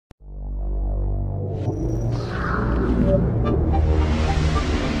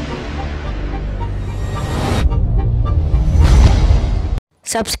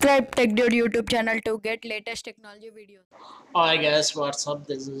Subscribe TechDude YouTube channel to get latest technology videos. Hi guys, what's up?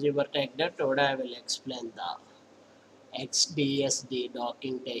 This is your TechDude. Today I will explain the xDSD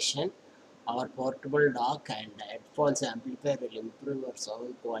docking station. Our portable dock and headphones amplifier will improve your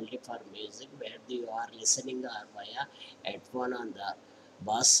sound quality for music, whether you are listening or via headphone on the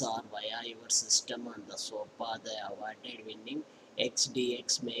bus or via your system on the sofa. The awarded winning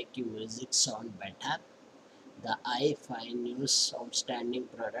XDX make your music sound better. The iFi news outstanding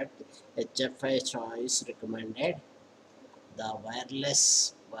product, HFI choice recommended. The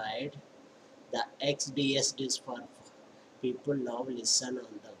wireless wide, the XDSD is for people now listen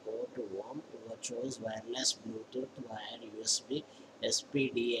on the go to home. You choose wireless Bluetooth wire USB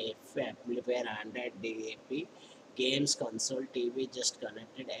SPDIF amplifier Android DAP games console TV just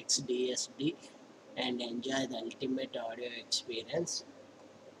connected XDSD and enjoy the ultimate audio experience.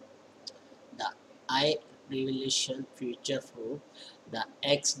 The I Revolution future proof. The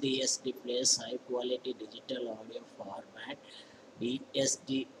XDSD plays high quality digital audio format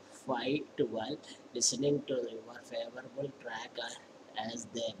DSD 512 listening to your favorable track as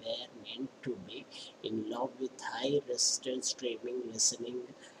they were meant to be, in love with high resistance streaming listening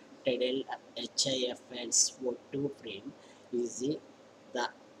Tidal HIF and SWOT2 frame easy. The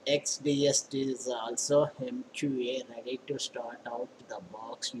XDSD is also MQA ready to start out the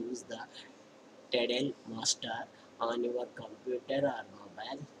box. Use the Tidal master on your computer or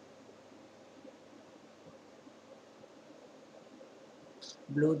mobile.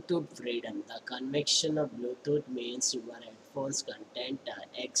 Bluetooth freedom. The convention of Bluetooth means your headphones contain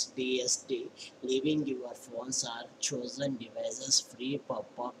XDSD, leaving your phones or chosen devices free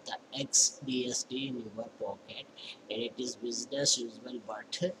pop-up the XDSD in your pocket, and it is business usual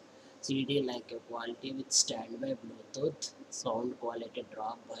but CD-like quality with standby Bluetooth sound quality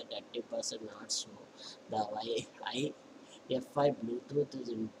drop by 30% not so. The iFi Bluetooth is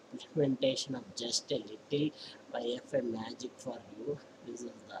implementation of just a little iFi magic for you. This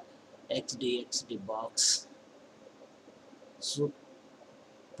is the XDXD box.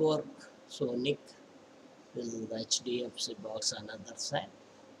 Supersonic. This is the HDFC box another side.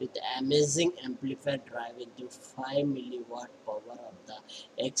 With amazing amplifier drive into 5 milliwatt power of the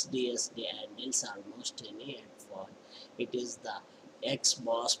XDSD handles almost any headphone. It is the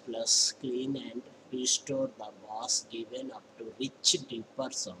XBass plus clean and restore the bass given up to rich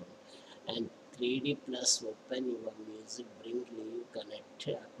deeper sound, and 3D plus open your music bring live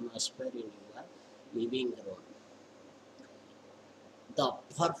connected atmosphere in your living room. The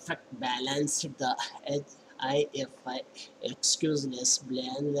perfect balance, the iFi excuseless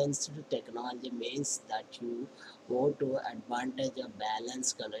balanced technology means that you go to advantage of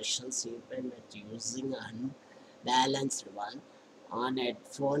balanced connections even with using unbalanced one. On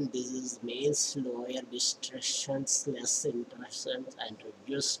headphone, means lower distortions, less interruptions, and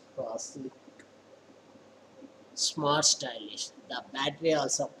reduced crosstalk. Smart stylish. The battery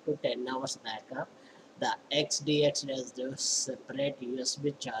also up to 10 hours backup. The XDX has the separate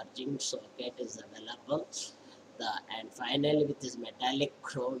USB charging socket is available. And finally with this metallic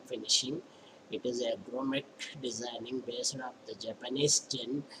chrome finishing, it is a ergonomic designing based on the Japanese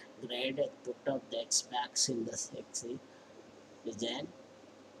 10 grade put of the XBass in the sexy design.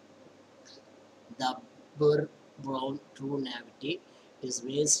 The Burr-Brown True Navity is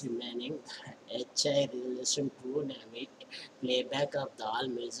means remaining HI resolution True Navity playback of the all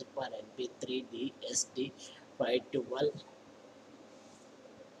music for MP3 DSD 512.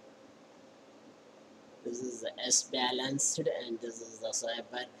 This is the S balanced and this is the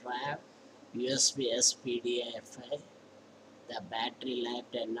cyber drive USB S PDIF. The battery life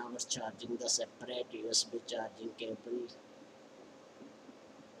 10 hours charging the separate USB charging cable.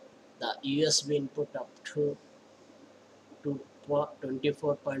 The USB input up to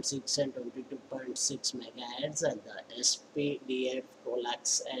 24.6 and 22.6 megahertz, and the SPDIF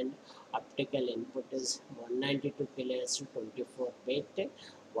coax and optical input is 192 kilohertz to 24 bit.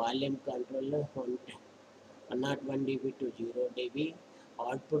 Volume controller 101 dB to 0 dB.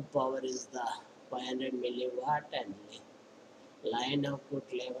 Output power is the 500 milliwatt and line output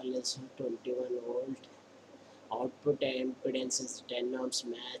level is 21 volt. Output impedance is 10 ohms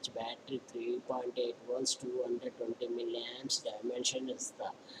match, battery 3.8 volts, 220 milliamps, dimension is the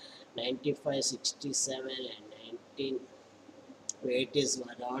 9567 and 19, weight is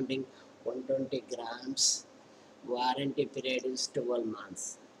rounding 120 grams, warranty period is 12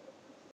 months.